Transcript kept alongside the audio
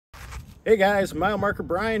Hey guys, mile marker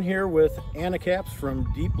Brian here with Anna Capps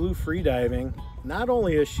from Deep Blue Freediving. Not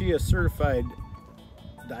only is she a certified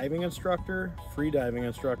diving instructor, free diving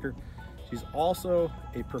instructor, she's also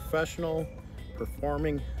a professional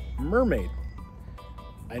performing mermaid.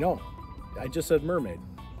 I know, I just said mermaid.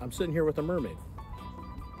 I'm sitting here with a mermaid.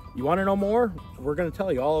 You want to know more? We're going to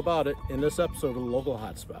tell you all about it in this episode of the Local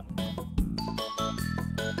Hotspot.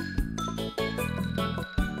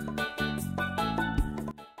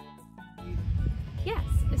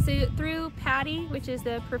 So through PADI, which is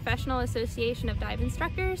the Professional Association of Dive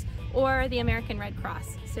Instructors, or the American Red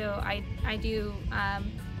Cross. So I do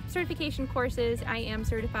certification courses. I am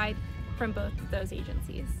certified from both of those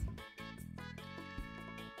agencies.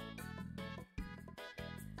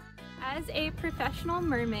 As a professional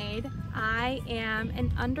mermaid, I am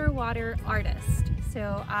an underwater artist.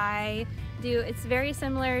 So it's very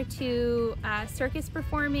similar to circus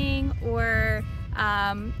performing or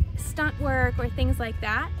stunt work or things like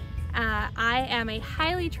that. I am a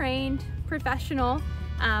highly trained professional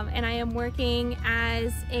and I am working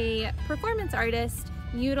as a performance artist,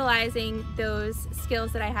 utilizing those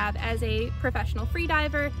skills that I have as a professional free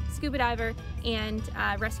diver, scuba diver, and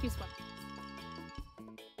rescue swimmer.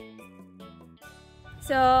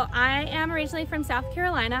 So I am originally from South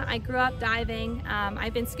Carolina. I grew up diving.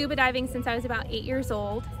 I've been scuba diving since I was about 8 years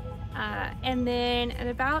old. And then at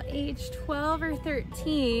about age 12 or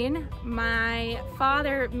 13, my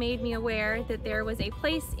father made me aware that there was a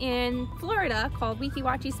place in Florida called Weeki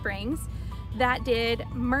Wachee Springs that did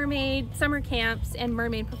mermaid summer camps and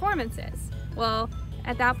mermaid performances. Well,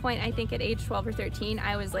 at that point, I think at age 12 or 13,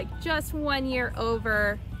 I was like just 1 year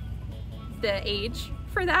over the age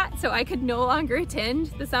for that, so I could no longer attend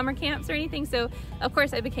the summer camps or anything. So of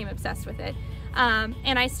course I became obsessed with it.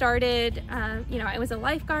 And I started, I was a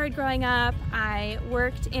lifeguard growing up. I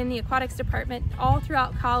worked in the aquatics department all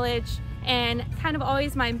throughout college, and kind of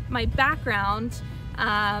always my background,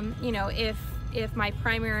 if my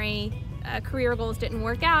primary career goals didn't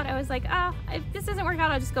work out, I was like, if this doesn't work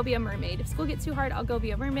out, I'll just go be a mermaid. If school gets too hard, I'll go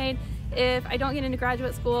be a mermaid. If I don't get into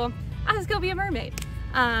graduate school, I'll just go be a mermaid.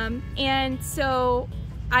 And so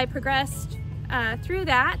I progressed through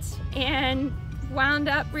that and wound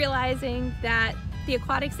up realizing that the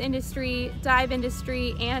aquatics industry, dive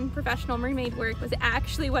industry, and professional mermaid work was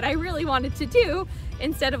actually what I really wanted to do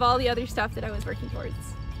instead of all the other stuff that I was working towards.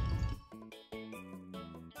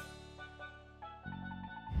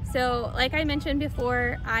 So like I mentioned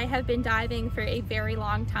before, I have been diving for a very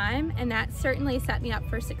long time, and that certainly set me up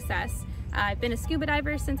for success. I've been a scuba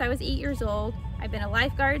diver since I was 8 years old. I've been a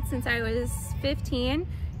lifeguard since I was 15.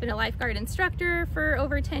 Been a lifeguard instructor for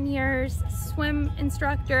over 10 years, swim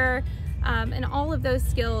instructor, and all of those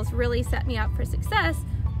skills really set me up for success.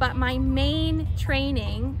 But my main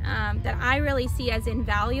training that I really see as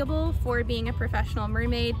invaluable for being a professional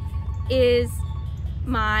mermaid is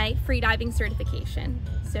my freediving certification.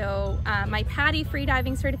 So my PADI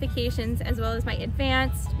freediving certifications, as well as my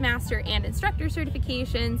advanced master and instructor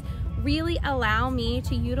certifications, really allow me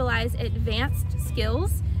to utilize advanced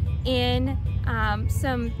skills in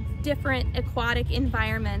some different aquatic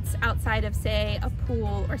environments outside of, say, a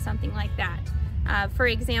pool or something like that. For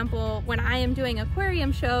example, when I am doing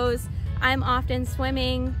aquarium shows, I'm often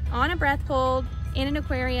swimming on a breath hold in an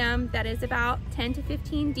aquarium that is about 10 to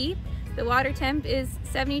 15 deep. The water temp is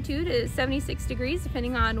 72 to 76 degrees,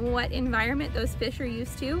 depending on what environment those fish are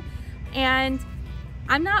used to. And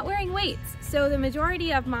I'm not wearing weights, so the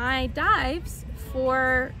majority of my dives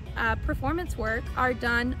for performance work are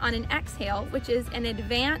done on an exhale, which is an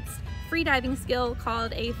advanced freediving skill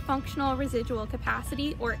called a functional residual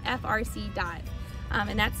capacity, or FRC dive.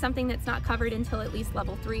 And that's something that's not covered until at least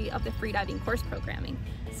level 3 of the freediving course programming.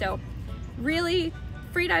 So really,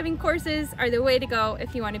 freediving courses are the way to go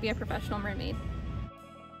if you want to be a professional mermaid.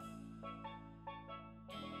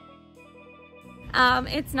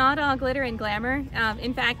 It's not all glitter and glamour.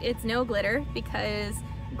 In fact, it's no glitter, because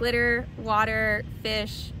glitter, water,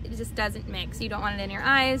 fish, it just doesn't mix. You don't want it in your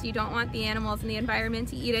eyes, you don't want the animals in the environment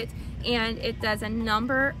to eat it, and it does a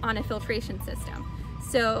number on a filtration system.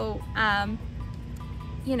 So, some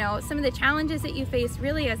of the challenges that you face,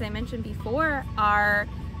 really, as I mentioned before, are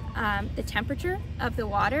the temperature of the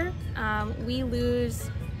water. We lose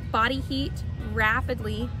body heat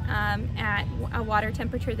rapidly at a water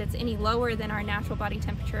temperature that's any lower than our natural body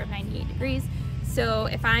temperature of 98 degrees. So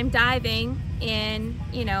if I'm diving in,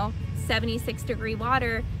 76 degree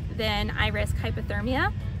water, then I risk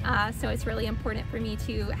hypothermia. So it's really important for me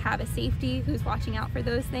to have a safety who's watching out for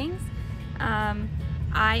those things.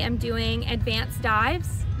 I am doing advanced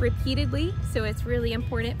dives repeatedly, so it's really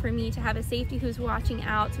important for me to have a safety who's watching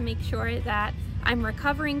out to make sure that I'm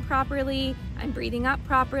recovering properly, I'm breathing up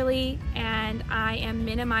properly, and I am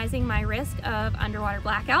minimizing my risk of underwater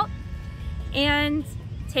blackout and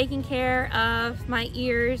taking care of my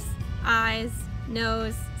ears, eyes,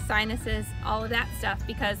 nose, sinuses, all of that stuff,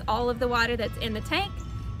 because all of the water that's in the tank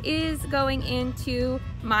is going into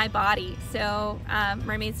my body. So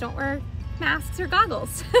mermaids don't wear masks or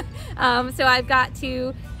goggles. So I've got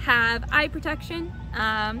to have eye protection.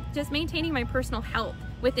 Just maintaining my personal health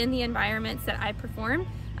within the environments that I perform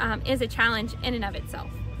is a challenge in and of itself.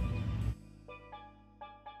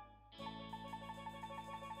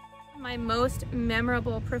 My most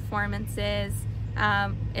memorable performances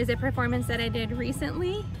is a performance that I did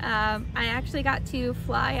recently. I actually got to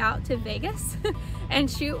fly out to Vegas and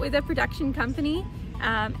shoot with a production company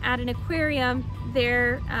at an aquarium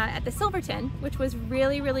there at the Silverton, which was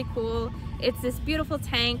really, really cool. It's this beautiful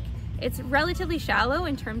tank. It's relatively shallow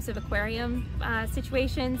in terms of aquarium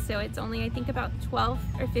situations, so it's only, I think, about 12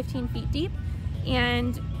 or 15 feet deep.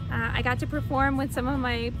 And I got to perform with some of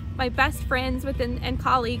my best friends and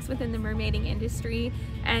colleagues within the mermaiding industry,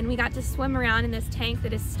 and we got to swim around in this tank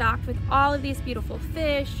that is stocked with all of these beautiful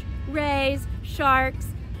fish, rays, sharks,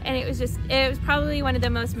 and it was probably one of the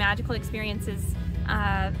most magical experiences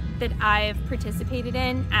that I've participated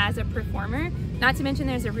in as a performer. Not to mention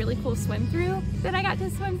there's a really cool swim through that I got to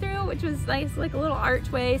swim through, which was nice, like a little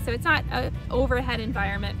archway, so it's not an overhead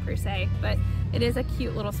environment per se, but it is a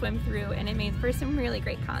cute little swim through, and it made for some really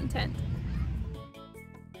great content.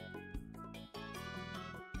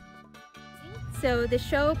 So the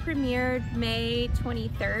show premiered May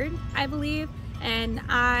 23rd, I believe, and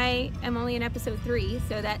I am only in episode 3,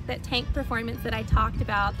 so that tank performance that I talked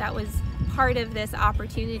about, that was part of this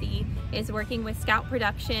opportunity, is working with Scout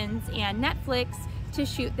Productions and Netflix to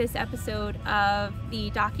shoot this episode of the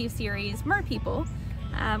docu-series Merpeople,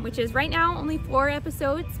 which is right now only 4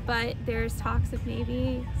 episodes, but there's talks of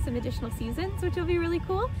maybe some additional seasons, which will be really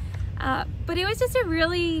cool. But it was just a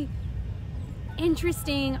really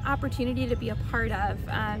interesting opportunity to be a part of,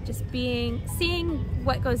 just seeing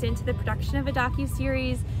what goes into the production of a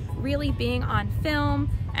docu-series, really being on film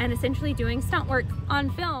and essentially doing stunt work on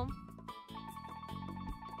film.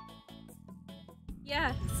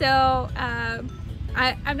 Yeah, so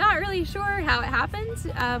I'm not really sure how it happened,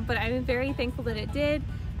 but I'm very thankful that it did.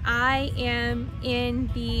 I am in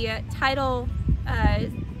the title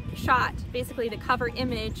shot, basically the cover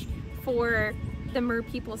image for the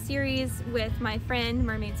Merpeople series with my friend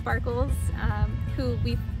Mermaid Sparkles, who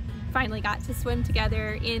we finally got to swim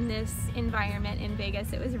together in this environment in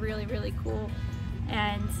Vegas. It was really, really cool.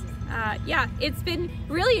 And yeah, it's been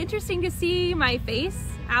really interesting to see my face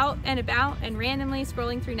out and about and randomly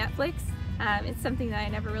scrolling through Netflix. It's something that I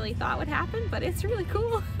never really thought would happen, but it's really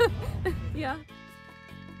cool. Yeah.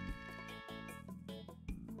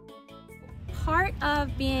 Part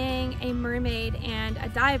of being a mermaid and a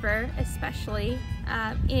diver especially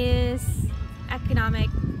is economic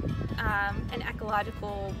and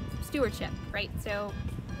ecological stewardship, right? So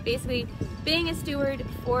basically being a steward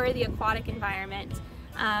for the aquatic environment,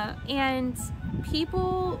 and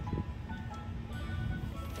people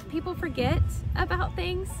forget about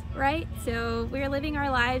things, right? So we're living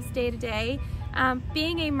our lives day to day.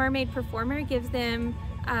 Being a mermaid performer gives them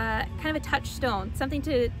kind of a touchstone, something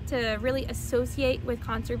to really associate with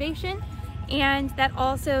conservation, and that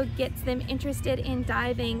also gets them interested in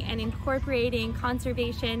diving and incorporating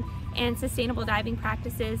conservation and sustainable diving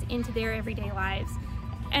practices into their everyday lives.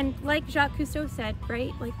 And like Jacques Cousteau said,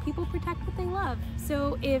 right, like people protect what they love.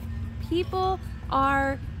 So if people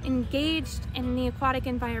are engaged in the aquatic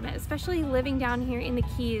environment, especially living down here in the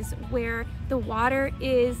Keys where the water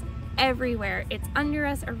is everywhere, it's under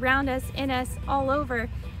us, around us, in us, all over,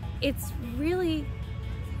 it's really,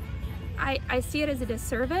 I see it as a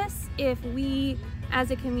disservice if we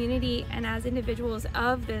as a community and as individuals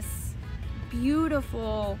of this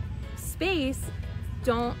beautiful space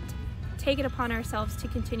don't take it upon ourselves to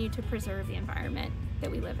continue to preserve the environment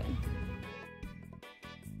that we live in.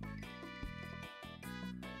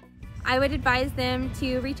 I would advise them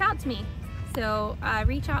to reach out to me. So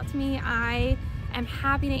reach out to me. I am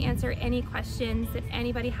happy to answer any questions that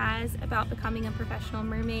anybody has about becoming a professional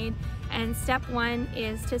mermaid. And step 1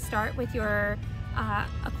 is to start with your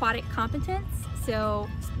aquatic competence. So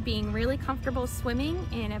being really comfortable swimming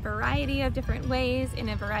in a variety of different ways, in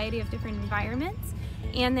a variety of different environments,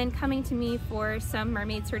 and then coming to me for some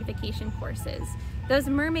mermaid certification courses. Those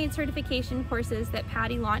mermaid certification courses that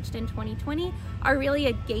Patty launched in 2020 are really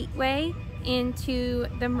a gateway into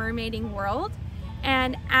the mermaiding world.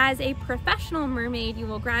 And as a professional mermaid, you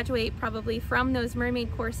will graduate probably from those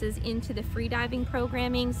mermaid courses into the freediving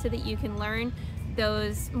programming so that you can learn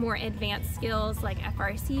those more advanced skills like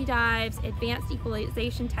FRC dives, advanced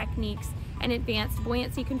equalization techniques, and advanced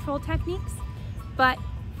buoyancy control techniques. But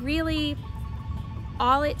really,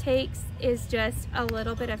 all it takes is just a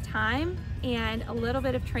little bit of time and a little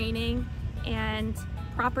bit of training and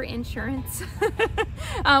proper insurance,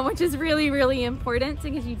 which is really, really important,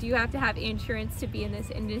 because you do have to have insurance to be in this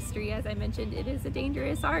industry. As I mentioned, it is a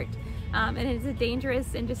dangerous art, and it is a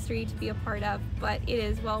dangerous industry to be a part of, but it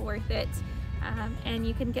is well worth it. And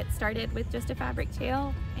you can get started with just a fabric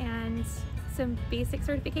tail and some basic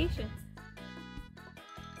certifications.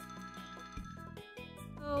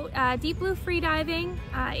 So Deep Blue Freediving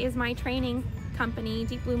is my training company.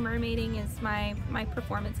 Deep Blue Mermaiding is my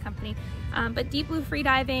performance company. But Deep Blue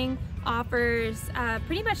Freediving offers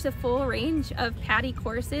pretty much the full range of PADI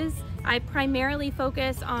courses. I primarily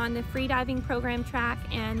focus on the freediving program track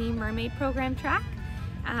and the mermaid program track.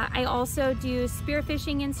 I also do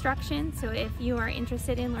spearfishing instruction, so if you are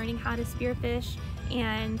interested in learning how to spearfish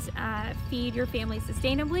and feed your family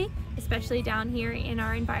sustainably, especially down here in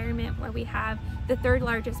our environment where we have the 3rd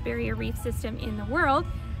largest barrier reef system in the world,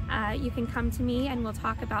 you can come to me and we'll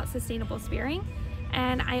talk about sustainable spearing.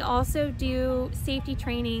 And I also do safety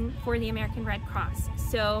training for the American Red Cross.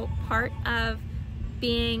 So part of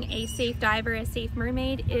being a safe diver, a safe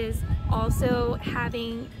mermaid, is also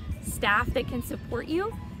having staff that can support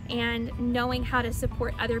you and knowing how to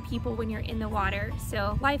support other people when you're in the water.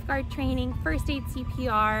 So lifeguard training, first aid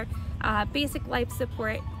CPR, basic life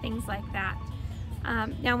support, things like that.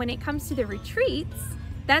 Now when it comes to the retreats,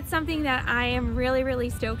 that's something that I am really, really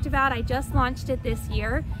stoked about. I just launched it this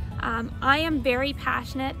year. I am very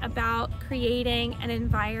passionate about creating an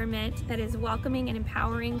environment that is welcoming and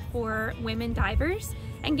empowering for women divers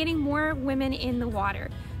and getting more women in the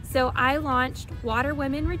water. So I launched Water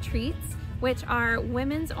Women Retreats, which are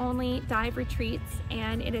women's only dive retreats,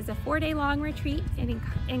 and it is a 4-day long retreat. It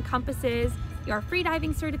encompasses your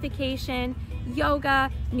freediving certification,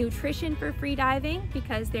 yoga, nutrition for freediving,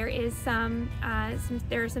 because there is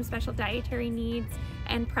there are some special dietary needs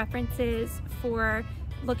and preferences for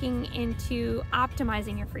looking into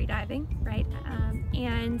optimizing your freediving, right?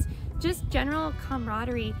 And just general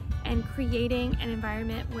camaraderie and creating an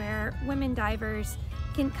environment where women divers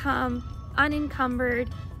can come unencumbered.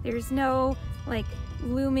 There's no like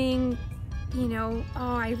looming, you know,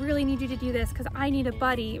 oh, I really need you to do this because I need a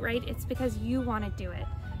buddy, right? It's because you want to do it.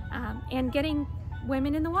 And getting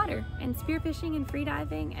women in the water and spearfishing and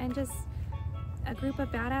freediving and just a group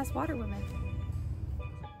of badass water women.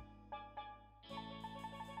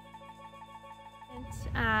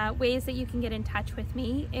 Ways that you can get in touch with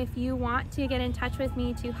me. If you want to get in touch with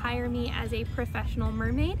me to hire me as a professional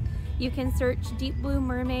mermaid, you can search Deep Blue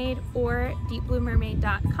Mermaid or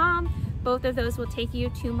deepbluemermaid.com. Both of those will take you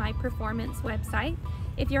to my performance website.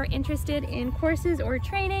 If you're interested in courses or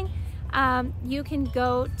training, you can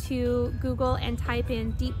go to Google and type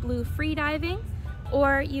in Deep Blue Freediving,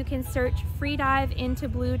 or you can search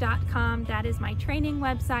freediveIntoBlue.com. That is my training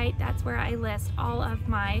website. That's where I list all of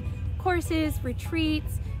my courses,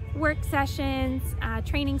 retreats, work sessions,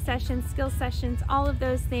 training sessions, skill sessions, all of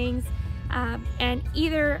those things. And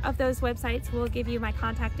either of those websites will give you my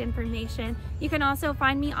contact information. You can also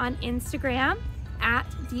find me on Instagram at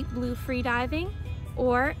Deep Blue Freediving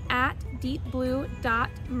or at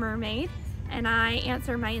deepblue.mermaid, and I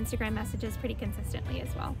answer my Instagram messages pretty consistently as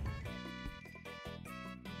well.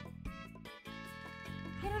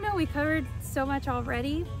 I don't know, we covered so much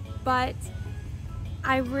already, but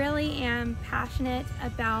I really am passionate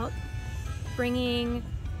about bringing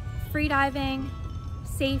freediving,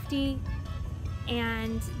 safety,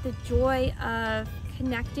 and the joy of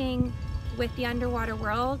connecting with the underwater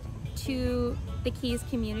world to the Keys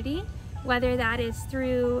community, whether that is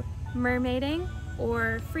through mermaiding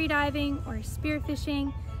or freediving or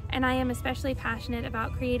spearfishing. And I am especially passionate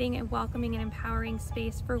about creating a welcoming and empowering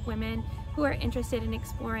space for women who are interested in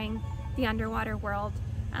exploring the underwater world.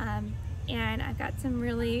 And I've got some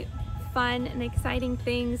really fun and exciting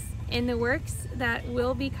things in the works that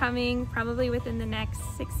will be coming probably within the next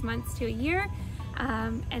 6 months to a year.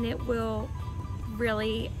 And it'll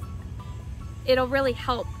really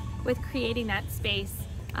help with creating that space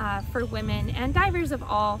for women and divers of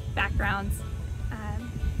all backgrounds.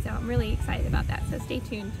 So I'm really excited about that, so stay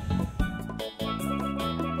tuned.